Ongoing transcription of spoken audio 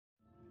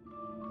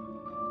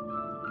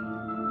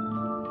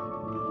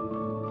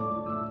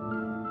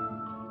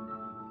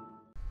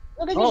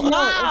Look at Oh, this note.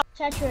 ah! It's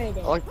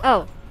saturated.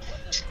 Oh.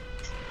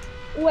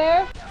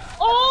 Where?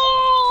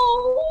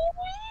 Oh!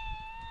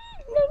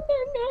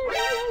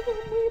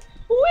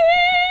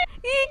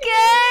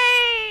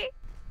 Okay.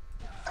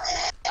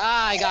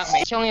 Ah, I got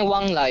me. It's only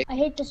one life. I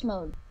hate this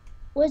mode.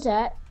 What is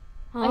that?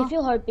 Huh? I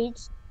feel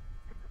heartbeats.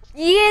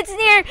 Yeah, it's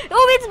near.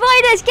 Oh, it's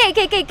behind us.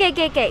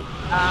 K.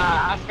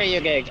 Ah, after you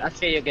gig.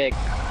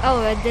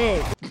 Oh, I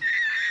did.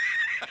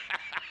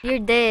 You're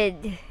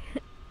dead.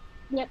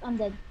 Yep, I'm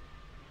dead.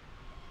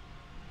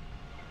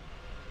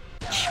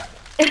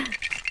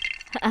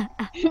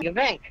 Go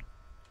bank.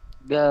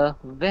 Go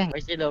bank.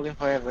 We're still looking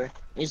forever.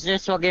 Is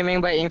this what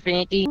gaming by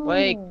infinity?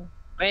 Wait,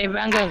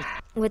 Brandon.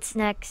 What's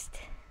next?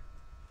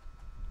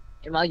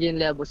 Imagine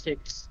level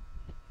 6.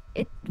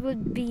 It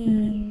would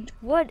be.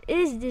 What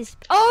is this?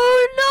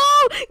 Oh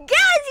no!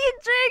 Gaz, you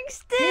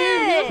trickster!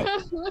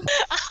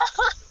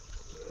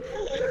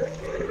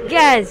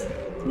 Gaz!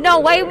 No,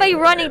 why am I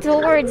running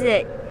towards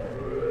it?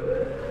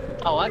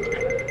 Oh, what?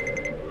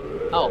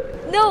 Oh.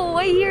 No,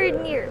 why you're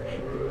near?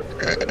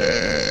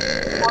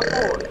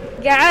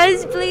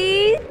 Gaz,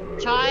 please!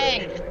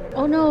 Trying.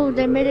 Oh no,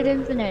 they made it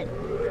infinite.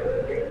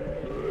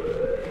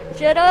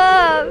 Shut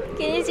up!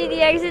 Can you see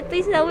the exit?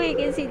 Please tell me you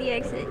can see the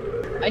exit.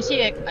 I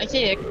see it. Let's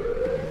take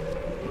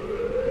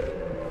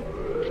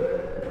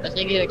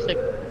it.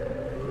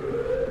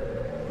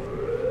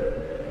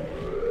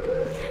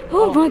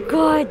 Oh my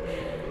god!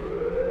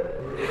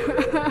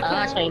 I'm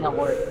not saying a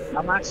word.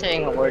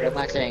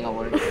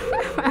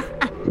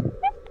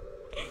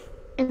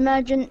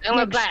 Imagine. And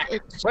we're back.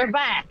 We're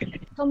back.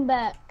 Come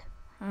back.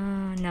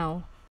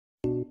 No.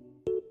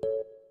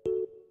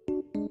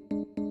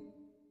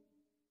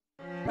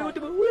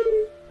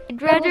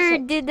 I'd rather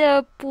did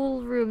the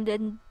pool room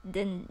than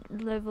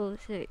level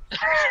 6.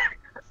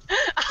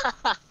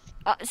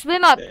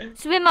 Swim up!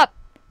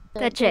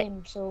 Touch it.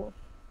 So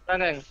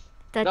Brandon,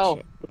 Touch go.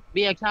 it.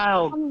 Be a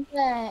child.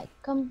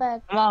 come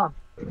back. Come on.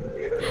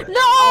 No!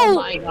 Oh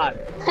my god.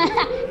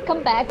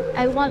 Come back.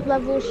 I want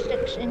level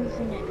 6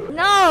 infinite.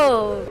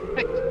 No!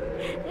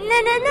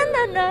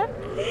 No.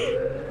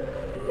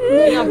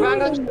 Yeah,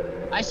 Brandon.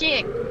 I see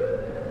it.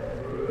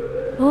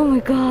 Oh my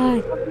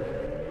god.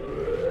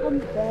 Come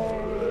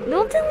back.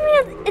 Don't tell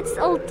me it's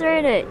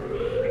alternate.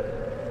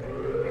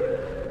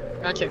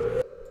 Gotcha.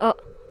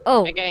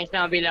 Oh. Okay, it's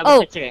gonna be level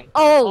 6 again.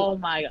 Oh. Oh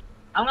my god.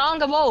 I'm on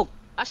the move.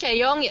 Actually,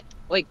 you're on it.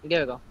 Wait, there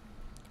we go.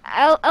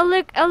 I'll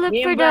look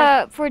Me for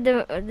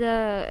and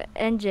the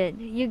engine.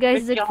 You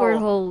guys Fix look the for I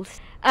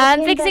holes. I'm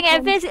came fixing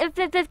back it.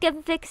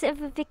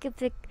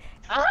 Fix.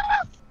 Ah!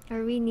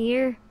 Are we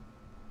near?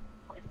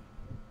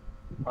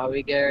 Are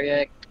we there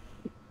yet?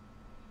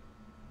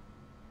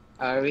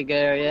 Are we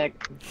there yet?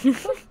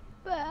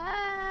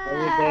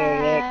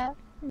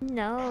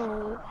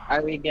 No.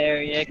 Are we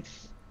there yet?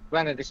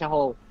 Brandon, there's a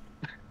hole.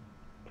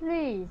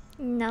 Please.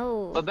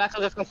 No. But back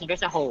to the question,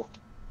 there's a hole.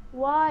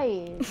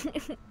 Why?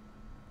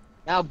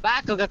 Now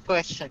back to the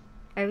question.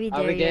 Are we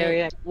Are there we there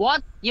yet? yet?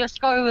 What? Your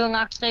score will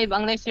not save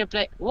unless you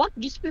play. What?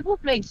 These people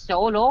play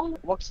solo?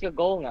 What's your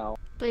goal now?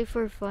 Play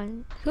for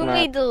fun. Who Nah.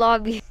 made the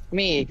lobby?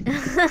 Me.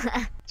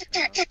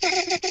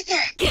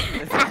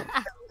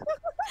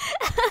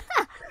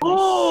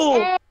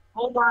 Oh!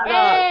 Oh my god!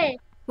 Hey!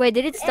 Wait,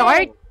 did it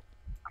start?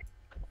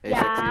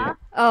 Yeah.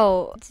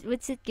 Oh,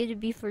 what's it gonna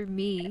be for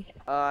me?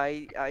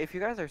 If you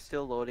guys are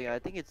still loading, I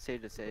think it's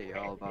safe to say you're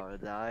all about to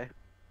die.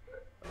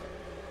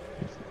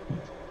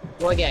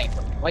 What game?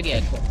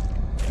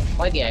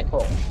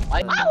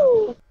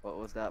 What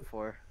was that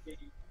for?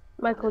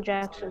 Michael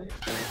Jackson.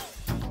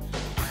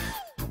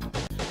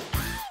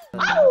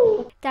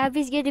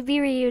 Tabby's gonna be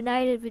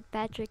reunited with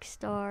Patrick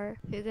Star.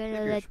 You're gonna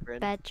Figure let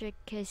sprint. Patrick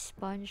kiss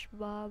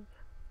SpongeBob.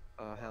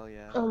 Oh hell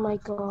yeah. Oh my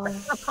god.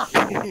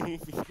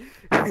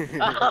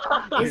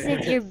 Is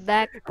it your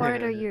back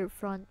part or your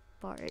front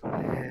part?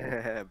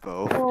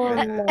 Both. Oh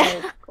my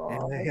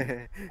god.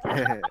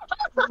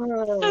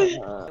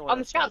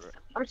 I'm shocked!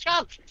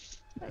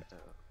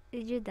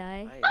 Did you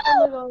die? I-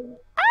 Oh my god.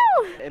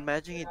 Oh!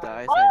 Imagine he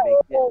dies and make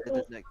it to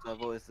the next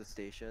level is the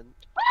station.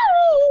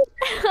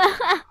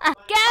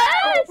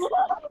 Gus!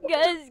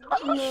 Gus!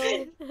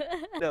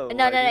 No,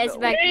 No, it's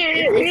back.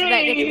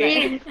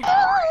 It's back.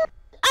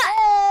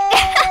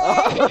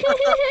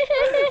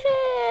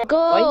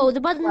 Go! The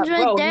button's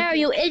right Bro. there,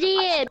 you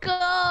idiot!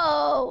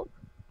 Go!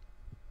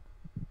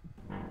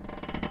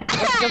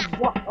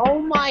 Oh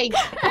my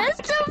That's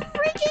the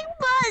freaking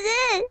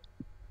button!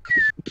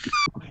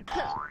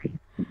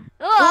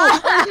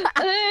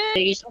 Oh!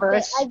 Ladies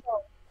first. I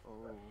go.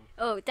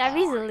 Oh,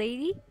 Tabby's a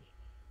lady?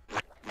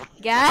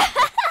 Gus!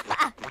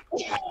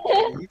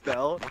 He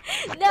fell.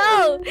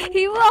 No!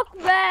 He walked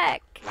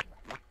back!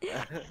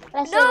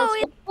 Let's No, go.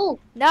 Oh,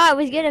 No, I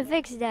was gonna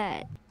fix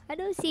that. I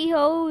don't see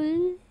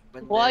holes.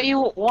 When Why there-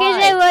 you?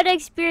 Because I Why? want to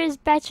experience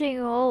patching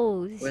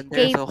holes. When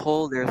there's Okay, a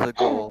hole, there's a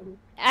goal.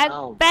 I'm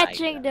Oh my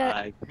patching the...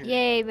 God.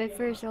 Yay, my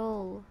first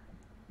hole.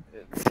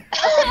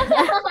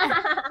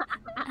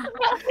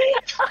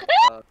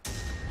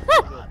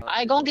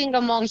 I don't think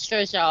the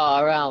monsters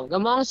are around. The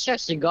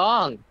monsters are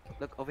gone.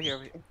 Look over here.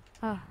 Over here.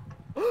 Ah.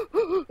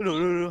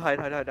 No, hide,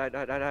 hide, hide, hide,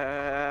 hide, hide,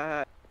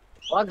 hide.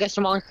 Oh, there's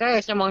a monster.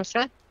 There's a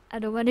monster. I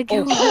don't want to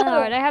go Oh.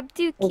 out. I have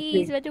 2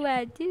 keys. Okay. What do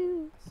I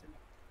do?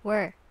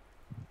 Where?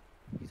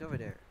 He's over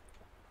there.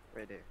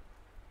 Right there.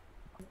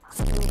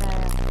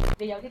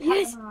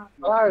 Yes.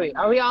 Where are we?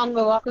 Are we on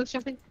the rock or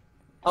something?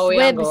 Oh, we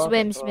Swim, on the rock.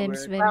 swim, Oh, swim, we're-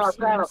 swim, Climb up,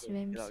 swim, climb up.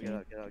 swim, Get out, get swim.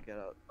 out, get out, get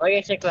out. Oh,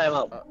 yes, I climb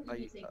up. Are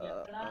you,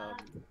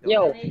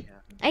 Yo. yeah.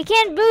 I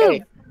can't Hey.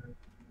 move.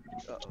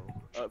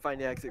 Uh-oh. Find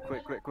the exit,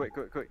 quick, quick, quick,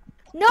 quick, quick.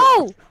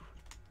 No!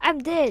 I'm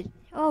dead.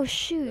 Oh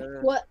shoot.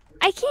 What?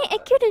 I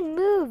couldn't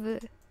move.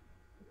 Shit.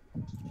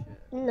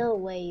 No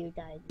way you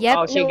died. Yep.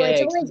 Oh, she No,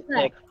 it's gets always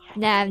back.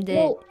 Nah, I'm dead.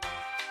 No.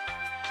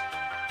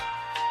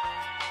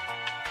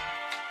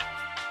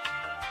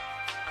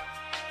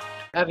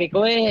 Abby,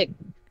 quick.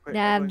 Quick,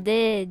 Nah, I'm quick.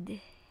 dead.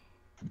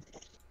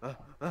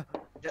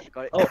 Yeah,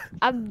 got it. Oh.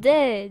 I'm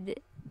dead.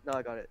 No,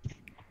 I got it.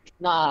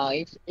 No,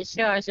 it's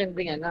sure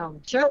something now.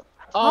 Sure.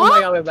 Oh my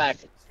god, we're back.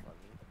 It's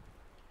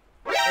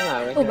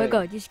funny. Oh my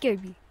god, you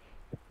scared me.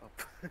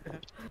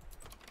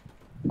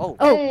 Oh.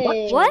 Oh,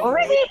 Hey. what?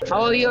 Already?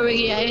 How are you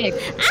already ahead?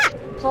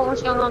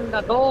 Focus on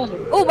the goal.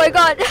 Oh my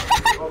god.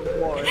 Oh,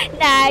 boy.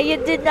 Nah, you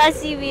did not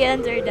see me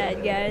enter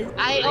that, guys.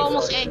 I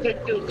almost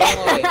entered too. Don't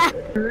worry.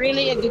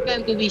 Really a good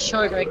time to be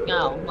short right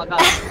now. Oh my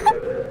god.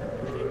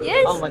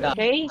 Yes. Oh my god.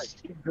 Face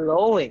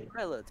glowing.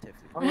 Relatively.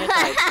 On your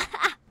side.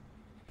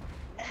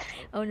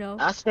 Oh no.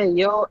 I say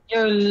you're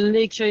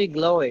literally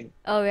glowing.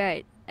 Oh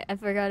right. I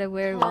forgot to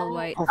wear all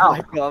white. Oh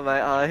my god,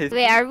 my eyes.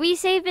 Wait, are we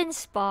safe in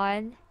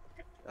spawn?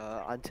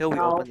 Until we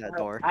open that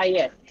door. Ah,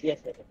 yes.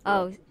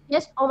 Oh,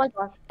 Yes. Oh my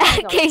god.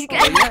 okay.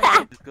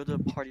 Just go to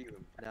the party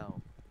room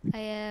now. I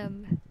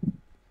am.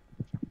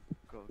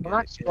 Go, I'm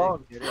not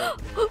spawned. get it.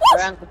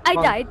 I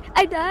died.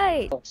 I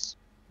died.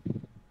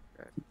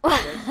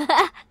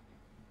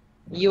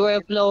 You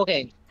were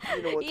floating.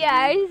 You know what to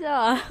Yeah, do.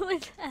 I saw. What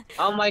the-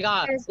 Oh my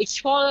god. It's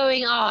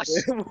following us.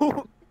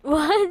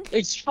 What?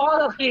 It's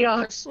following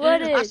us.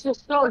 What I is?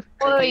 saw it's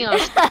following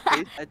us.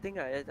 I think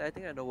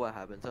I know what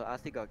happened. So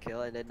Ashley got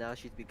killed, and then now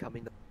she's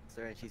becoming the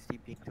monster, and she's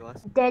TPing to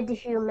us. Dead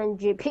human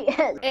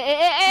GPS. Eh, eh,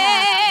 eh,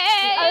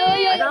 eh,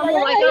 I can't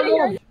move. I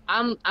can't move.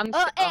 I'm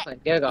Oh, okay.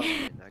 There you go.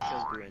 And I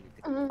can't do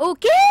anything.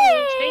 Okay.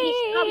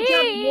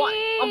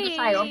 On the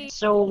side.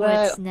 So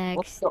What's what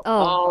next? the-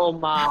 Oh. Oh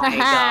my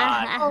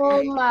god.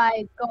 Oh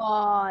my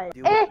god.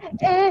 Deal with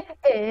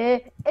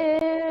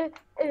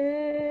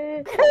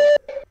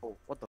Oh,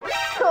 what the?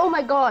 Oh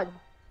my god.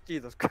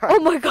 Jesus Oh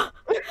Christ! my god.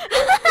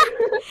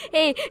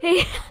 Hey,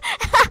 hey.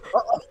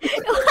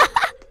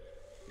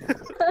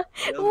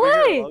 Let's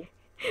Why?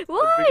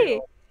 Why?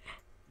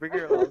 Bring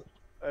her along.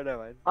 Oh, never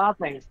mind.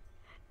 Nothing.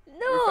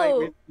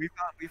 No.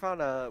 We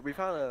found a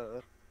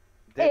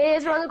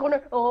It's around the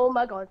corner. Oh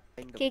my god.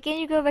 Okay, can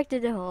you go back to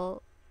the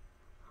hole?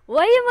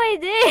 Why am I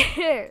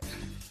there?